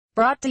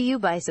Brought to you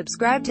by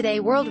Subscribe Today.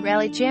 World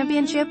Rally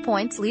Championship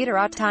points leader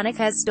Tanak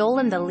has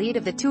stolen the lead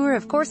of the Tour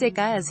of Corsica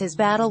as his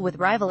battle with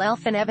rival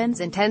Elfyn Evans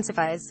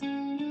intensifies.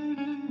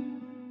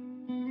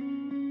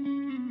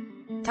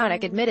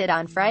 Tanak admitted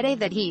on Friday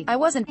that I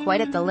wasn't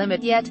quite at the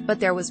limit yet, but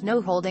there was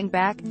no holding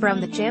back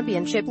from the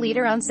championship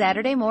leader on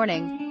Saturday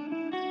morning.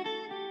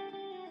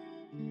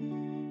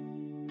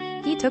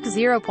 He took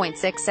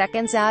 0.6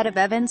 seconds out of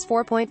Evans'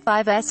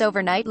 4.5s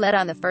overnight lead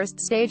on the first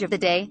stage of the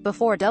day,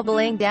 before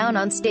doubling down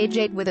on stage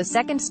 8 with a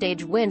second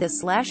stage win to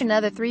slash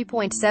another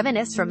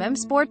 3.7s from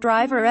M-Sport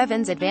driver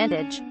Evans'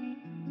 advantage.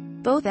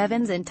 Both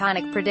Evans and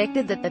Tanak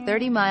predicted that the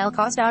 30-mile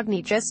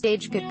Costagnica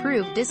stage could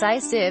prove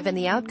decisive in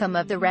the outcome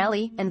of the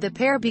rally, and the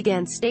pair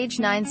began stage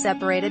 9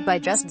 separated by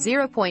just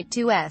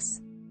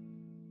 0.2s.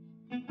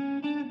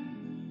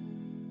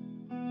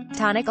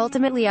 Tanak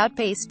ultimately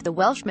outpaced the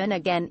Welshman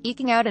again,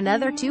 eking out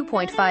another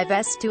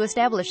 2.5s to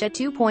establish a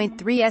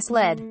 2.3s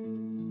lead.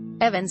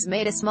 Evans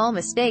made a small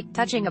mistake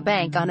touching a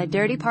bank on a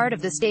dirty part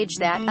of the stage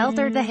that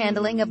altered the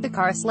handling of the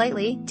car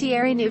slightly.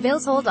 Thierry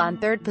Neuville's hold on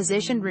third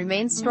position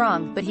remained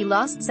strong, but he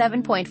lost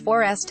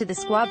 7.4s to the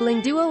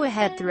squabbling duo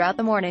ahead throughout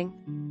the morning.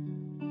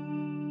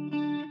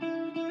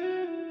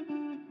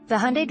 The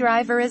Hyundai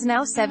driver is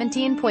now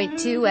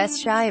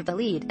 17.2s shy of the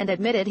lead, and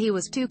admitted he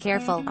was too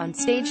careful on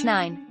stage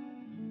 9.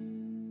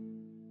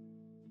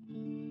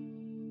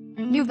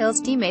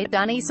 Neuville's teammate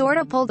Donny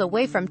sorta pulled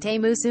away from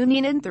Teemu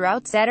Sunninen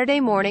throughout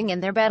Saturday morning in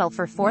their battle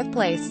for fourth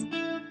place.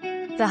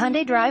 The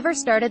Hyundai driver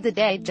started the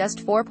day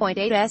just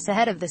 4.8s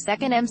ahead of the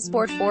second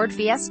M-Sport Ford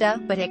Fiesta,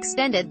 but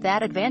extended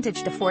that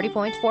advantage to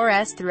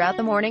 40.4s throughout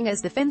the morning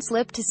as the Finn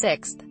slipped to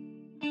sixth.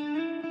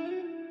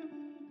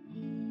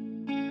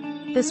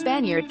 The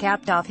Spaniard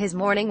capped off his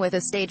morning with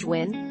a stage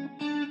win.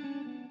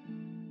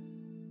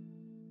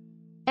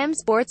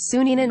 M-Sport's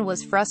Sunninen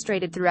was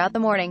frustrated throughout the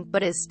morning,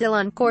 but is still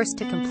on course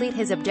to complete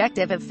his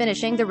objective of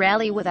finishing the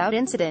rally without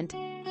incident.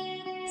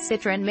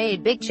 Citroën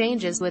made big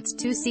changes with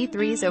two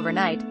C3s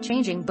overnight,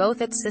 changing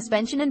both its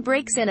suspension and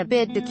brakes in a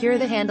bid to cure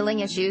the handling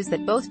issues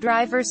that both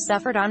drivers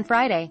suffered on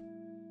Friday.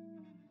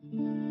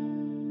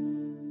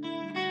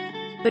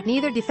 But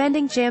neither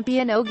defending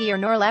champion Ogier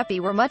nor Lappi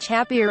were much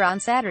happier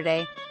on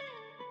Saturday.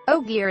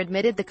 Ogier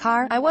admitted the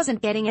car "I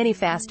wasn't getting any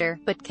faster,"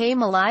 but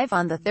came alive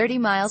on the 30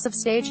 miles of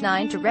stage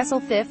 9 to wrestle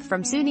fifth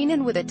from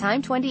Sunninen with a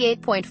time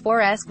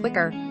 28.4s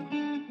quicker.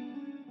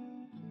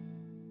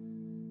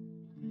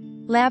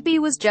 Lappi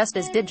was just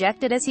as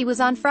dejected as he was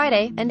on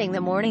Friday, ending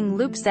the morning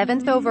loop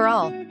 7th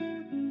overall.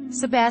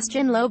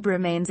 Sebastian Loeb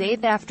remains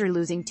 8th after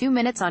losing 2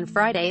 minutes on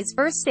Friday's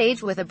first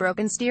stage with a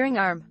broken steering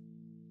arm.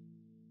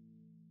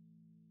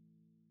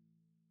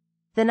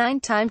 The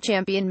 9-time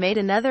champion made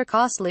another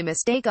costly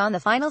mistake on the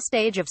final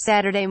stage of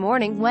Saturday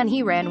morning when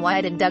he ran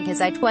wide and dug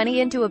his I-20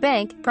 into a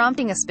bank,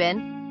 prompting a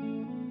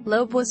spin.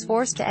 Loeb was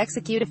forced to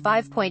execute a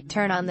 5-point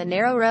turn on the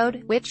narrow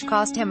road, which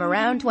cost him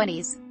around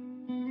 20s.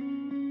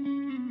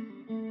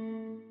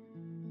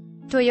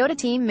 Toyota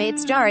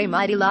teammates Jari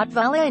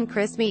Latvala and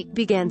Chris Meek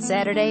began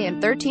Saturday in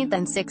 13th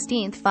and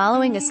 16th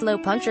following a slow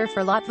puncture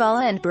for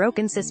Latvala and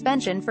broken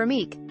suspension for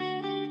Meek.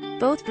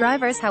 Both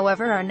drivers,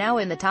 however, are now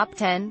in the top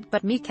 10,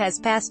 but Meek has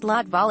passed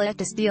Latvala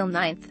to steal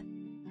 9th.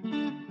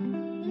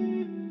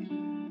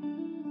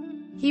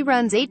 He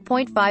runs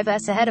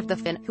 8.5s ahead of the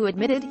Finn, who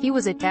admitted he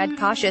was a tad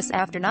cautious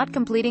after not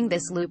completing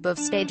this loop of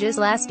stages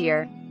last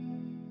year.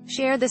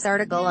 Share this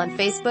article on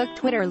Facebook,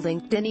 Twitter,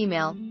 LinkedIn,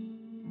 email.